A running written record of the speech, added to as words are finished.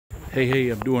Hey,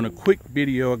 I'm doing a quick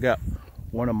video. I got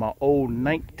one of my old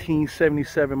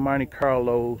 1977 Monte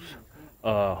Carlos.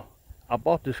 I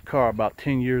bought this car about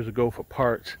 10 years ago for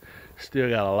parts. Still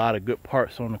got a lot of good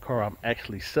parts on the car. I'm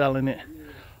actually selling it.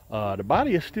 The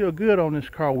body is still good on this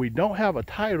car. We don't have a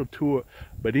title to it,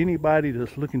 but anybody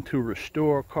that's looking to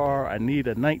restore a car, I need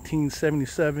a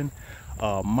 1977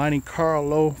 Monte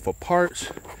Carlo for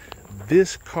parts.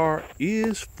 This car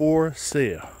is for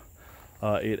sale.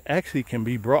 It actually can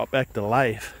be brought back to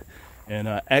life and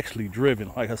actually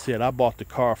driven. Like I said, I bought the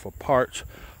car for parts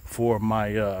for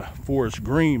my forest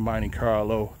green Monte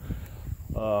Carlo,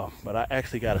 but I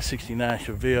actually got a 69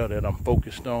 Chevelle that I'm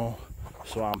focused on.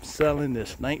 So I'm selling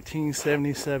this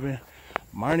 1977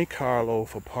 Monte Carlo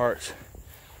for parts.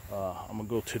 I'm gonna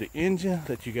go to the engine,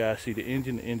 let you guys see the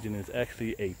engine. The engine is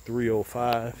actually a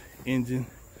 305 engine.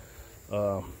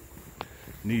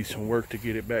 Needs some work to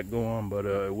get it back going, but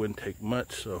it wouldn't take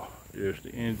much. So there's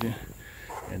the engine,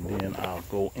 and then I'll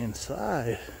go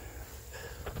inside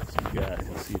so you guys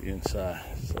can see the inside.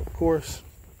 So of course,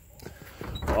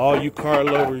 for all you car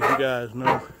lovers, you guys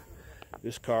know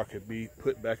this car could be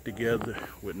put back together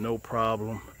with no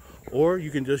problem, or you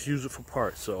can just use it for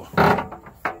parts. So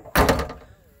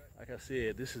like I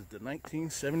said, this is the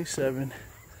 1977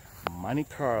 Monte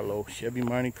Carlo, Chevy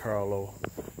Monte Carlo,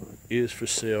 is for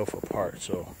sale for parts.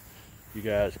 So you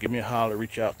guys give me a holler,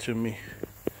 reach out to me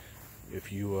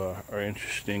if you are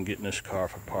interested in getting this car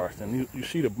for parts. And you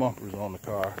see the bumpers on the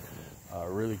car,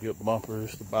 really good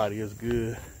bumpers. The body is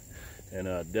good, and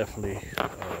definitely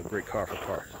a great car for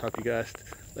parts. Talk to you guys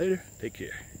later. Take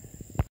care.